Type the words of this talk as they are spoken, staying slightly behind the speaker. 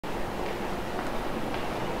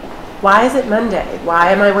Why is it Monday?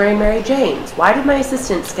 Why am I wearing Mary Jane's? Why did my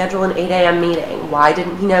assistant schedule an 8 a.m. meeting? Why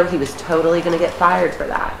didn't he know he was totally going to get fired for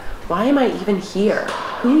that? Why am I even here?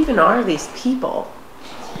 Who even are these people?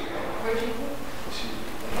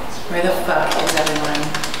 Where the fuck is everyone?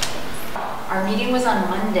 Our meeting was on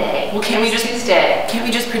Monday. Well, can't we just Tuesday? Can't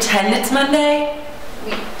we just pretend it's Monday?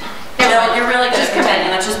 No, You're really just pretending.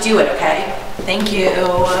 Let's just do it, okay? Thank you.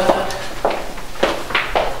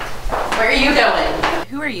 Where are you going?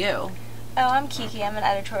 Who are you? Oh, I'm Kiki. I'm an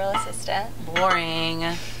editorial assistant. Boring.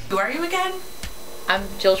 Who are you again? I'm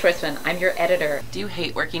Jill Schwartzman. I'm your editor. Do you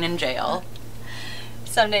hate working in jail?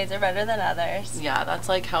 Some days are better than others. Yeah, that's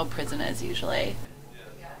like how prison is usually.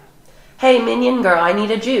 Hey, minion girl, I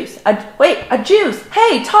need a juice. A juice!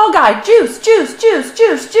 Hey, tall guy, juice!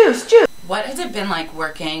 What has it been like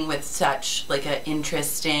working with such like an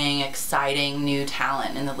interesting, exciting new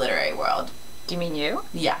talent in the literary world? Do you mean you?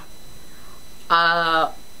 Yeah.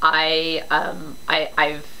 I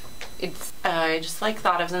just like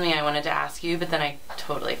thought of something I wanted to ask you, but then I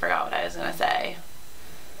totally forgot what I was gonna say.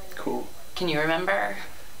 Cool. Can you remember?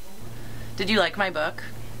 Did you like my book?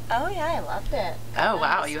 Oh yeah, I loved it. Oh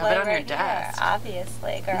wow, you have it on your Right desk. here,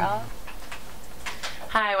 obviously, girl.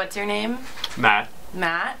 Hi, what's your name? Matt.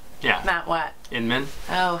 Matt? Yeah. Matt what? Inman.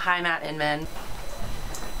 Oh, hi Matt Inman.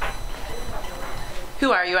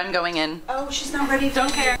 Who are you? I'm going in. Oh, she's not ready.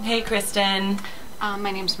 Don't care. Hey, Kristen.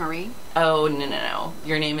 My name's Marie. Oh, no.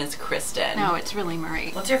 Your name is Kristen. No, it's really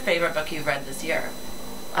Marie. What's your favorite book you've read this year?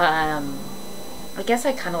 I guess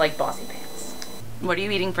I kind of like Bossy Pants. What are you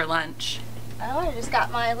eating for lunch? Oh, I just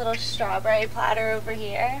got my little strawberry platter over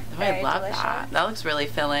here. Oh, Very I love delicious. that. That looks really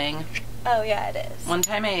filling. Oh yeah, it is. One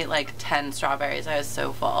time I ate like 10 strawberries. I was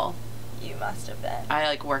so full. You must have been. I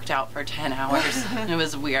like worked out for 10 hours. It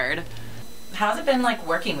was weird. How's it been like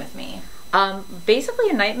working with me? Basically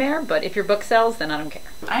a nightmare, but if your book sells, then I don't care.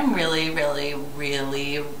 I'm really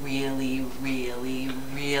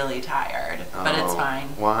tired, but it's fine.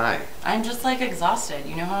 Why? I'm just like exhausted.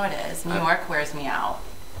 You know how it is. New York wears me out.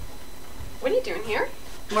 What are you doing here?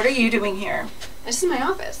 What are you doing here? This is my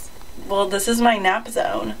office. Well, this is my nap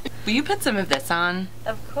zone. Will you put some of this on?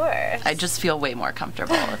 Of course. I just feel way more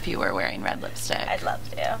comfortable if you were wearing red lipstick. I'd love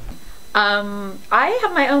to. I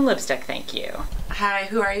have my own lipstick, thank you. Hi,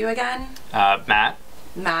 who are you again? Matt.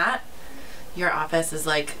 Matt? Your office is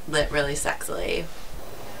like lit really sexily.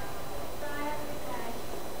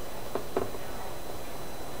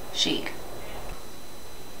 Chic.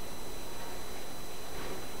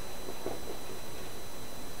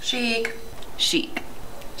 Chic. Chic.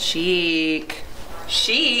 Chic.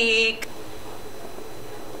 Chic.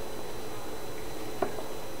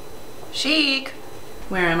 Chic.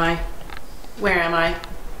 Where am I? Where am I?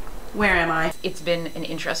 Where am I? It's been an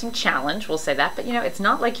interesting challenge, we'll say that, but you know, it's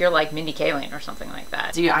not like you're like Mindy Kaling or something like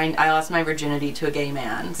that. I lost my virginity to a gay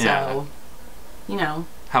man, so, Yeah. you know.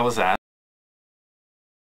 How was that?